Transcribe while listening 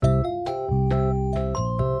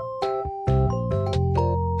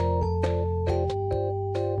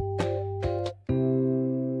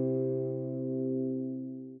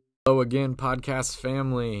Hello again, podcast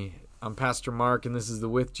family. I'm Pastor Mark, and this is the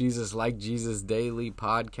With Jesus, Like Jesus Daily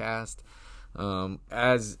podcast.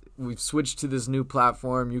 As we've switched to this new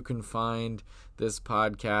platform, you can find this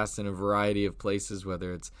podcast in a variety of places,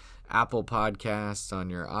 whether it's Apple Podcasts on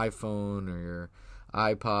your iPhone or your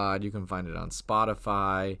iPod. You can find it on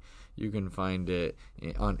Spotify. You can find it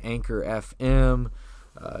on Anchor FM.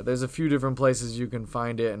 There's a few different places you can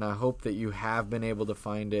find it, and I hope that you have been able to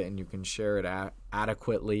find it and you can share it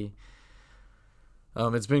adequately.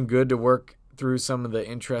 It's been good to work through some of the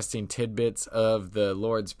interesting tidbits of the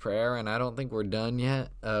Lord's Prayer, and I don't think we're done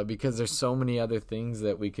yet because there's so many other things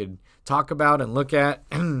that we could talk about and look at.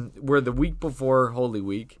 We're the week before Holy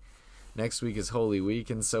Week. Next week is Holy Week,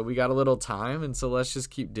 and so we got a little time, and so let's just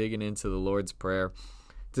keep digging into the Lord's Prayer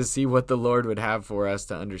to see what the Lord would have for us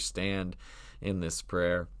to understand in this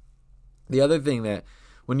prayer. The other thing that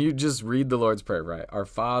when you just read the Lord's Prayer, right? Our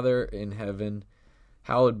Father in heaven,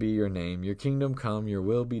 hallowed be your name. Your kingdom come, your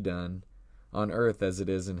will be done on earth as it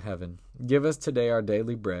is in heaven. Give us today our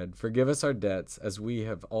daily bread. Forgive us our debts as we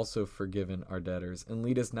have also forgiven our debtors. And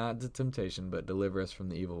lead us not into temptation, but deliver us from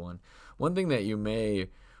the evil one. One thing that you may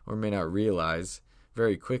or may not realize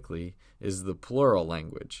very quickly is the plural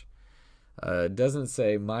language. It doesn't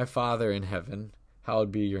say, my Father in heaven,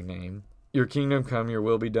 hallowed be your name. Your kingdom come, your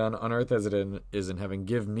will be done on earth as it is in heaven.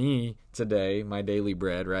 Give me today my daily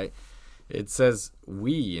bread, right? It says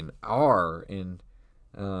we and our and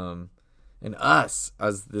us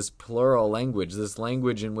as this plural language, this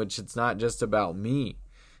language in which it's not just about me.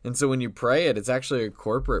 And so when you pray it, it's actually a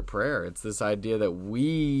corporate prayer. It's this idea that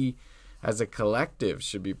we as a collective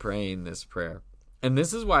should be praying this prayer. And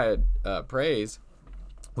this is why praise,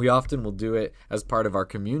 we often will do it as part of our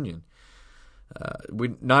communion.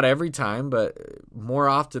 We not every time, but more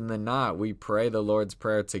often than not, we pray the Lord's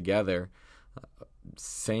Prayer together,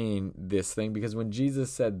 saying this thing, because when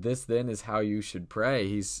Jesus said, this then is how you should pray,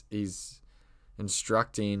 he's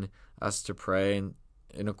instructing us to pray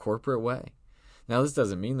in a corporate way. Now, this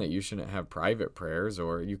doesn't mean that you shouldn't have private prayers,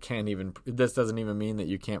 or this doesn't even mean that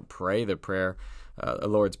you can't pray the prayer, a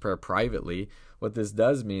Lord's Prayer privately. What this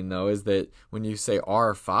does mean, though, is that when you say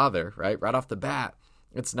our Father, right off the bat,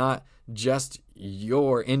 it's not just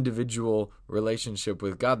your individual relationship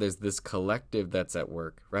with God. There's this collective that's at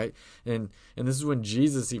work, right? And this is when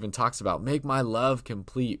Jesus even talks about make my love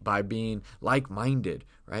complete by being like-minded,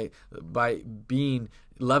 right? By being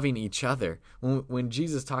loving each other. When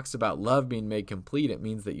Jesus talks about love being made complete, it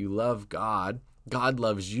means that you love God, God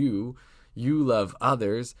loves you, you love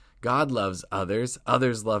others, God loves others,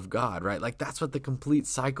 others love God, right? Like that's what the complete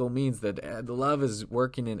cycle means, that the love is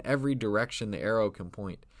working in every direction the arrow can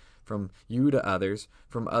point. From you to others,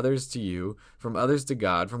 from others to you, from others to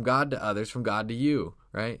God, from God to others, from God to you,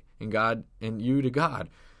 right? And God and you to God.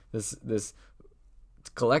 This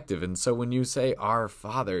collective. And so when you say our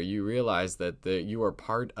Father, you realize that you are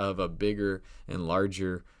part of a bigger and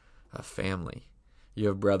larger family. You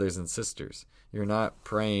have brothers and sisters. You're not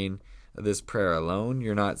praying this prayer alone.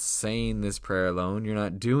 You're not saying this prayer alone. You're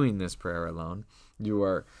not doing this prayer alone. You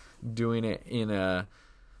are doing it in a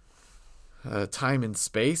time and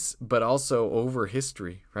space, but also over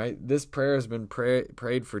history, right? This prayer has been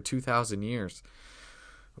prayed for 2,000 years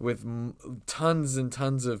with tons and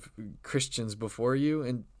tons of Christians before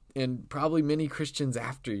you and probably many Christians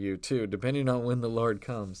after you too, depending on when the Lord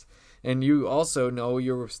comes. And you also know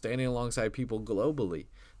you're standing alongside people globally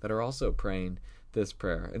that are also praying this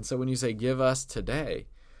prayer. And so when you say, give us today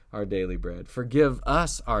our daily bread, forgive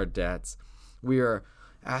us our debts, we are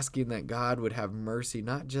asking that God would have mercy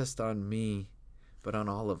not just on me, but on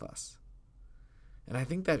all of us. And I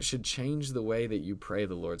think that should change the way that you pray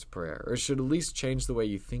the Lord's Prayer, or should at least change the way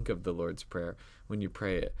you think of the Lord's Prayer when you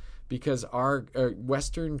pray it, because our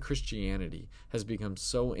Western Christianity has become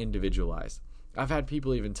so individualized. I've had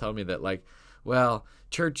people even tell me that, like, well,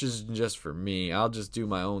 church is just for me. I'll just do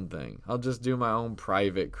my own thing. I'll just do my own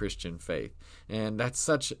private Christian faith. And that's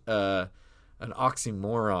such an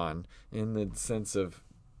oxymoron in the sense of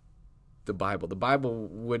the Bible. The Bible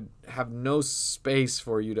would have no space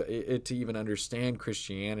for you to even understand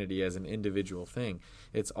Christianity as an individual thing.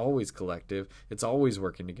 It's always collective. It's always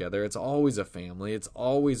working together. It's always a family. It's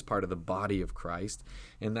always part of the body of Christ.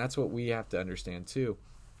 And that's what we have to understand too,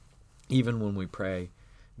 even when we pray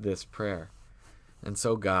this prayer. And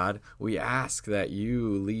so, God, we ask that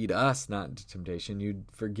you lead us not into temptation. You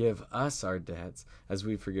forgive us our debts as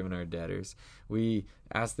we've forgiven our debtors. We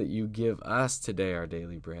ask that you give us today our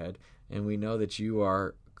daily bread. And we know that you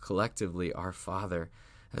are collectively our Father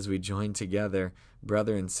as we join together,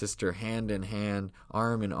 brother and sister, hand in hand,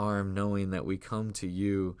 arm in arm, knowing that we come to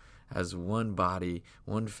you as one body,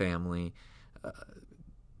 one family,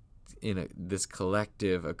 this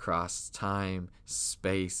collective across time,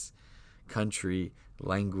 space, country,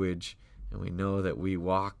 language, and we know that we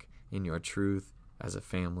walk in your truth as a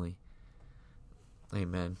family.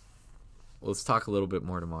 Amen. Let's talk a little bit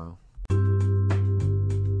more tomorrow.